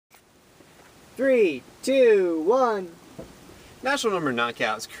3, 2, 1. National Number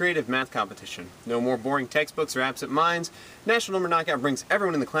Knockout is a creative math competition. No more boring textbooks or absent minds. National Number Knockout brings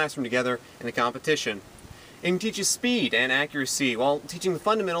everyone in the classroom together in a competition. It teaches speed and accuracy while teaching the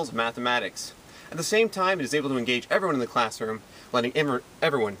fundamentals of mathematics. At the same time, it is able to engage everyone in the classroom, letting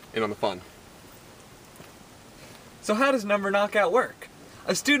everyone in on the fun. So how does Number Knockout work?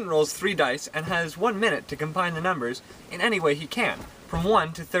 A student rolls 3 dice and has 1 minute to combine the numbers in any way he can, from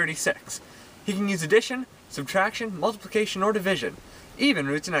 1 to 36. He can use addition, subtraction, multiplication, or division, even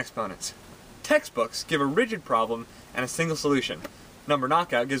roots and exponents. Textbooks give a rigid problem and a single solution. Number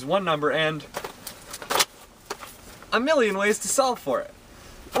Knockout gives one number and a million ways to solve for it.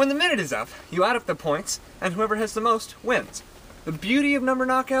 When the minute is up, you add up the points, and whoever has the most wins. The beauty of Number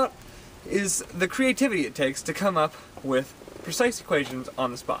Knockout is the creativity it takes to come up with precise equations on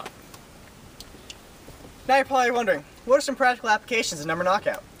the spot. Now you're probably wondering, what are some practical applications of Number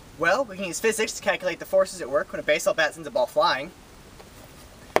Knockout? Well, we can use physics to calculate the forces at work when a baseball bat sends a ball flying.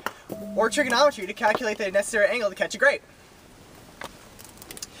 Or trigonometry to calculate the necessary angle to catch a grape.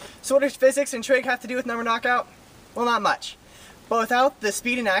 So what does physics and trig have to do with Number Knockout? Well, not much. But without the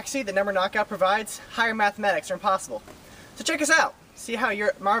speed and accuracy that Number Knockout provides, higher mathematics are impossible. So check us out. See how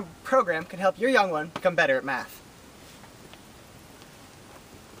our program can help your young one become better at math.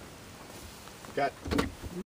 Got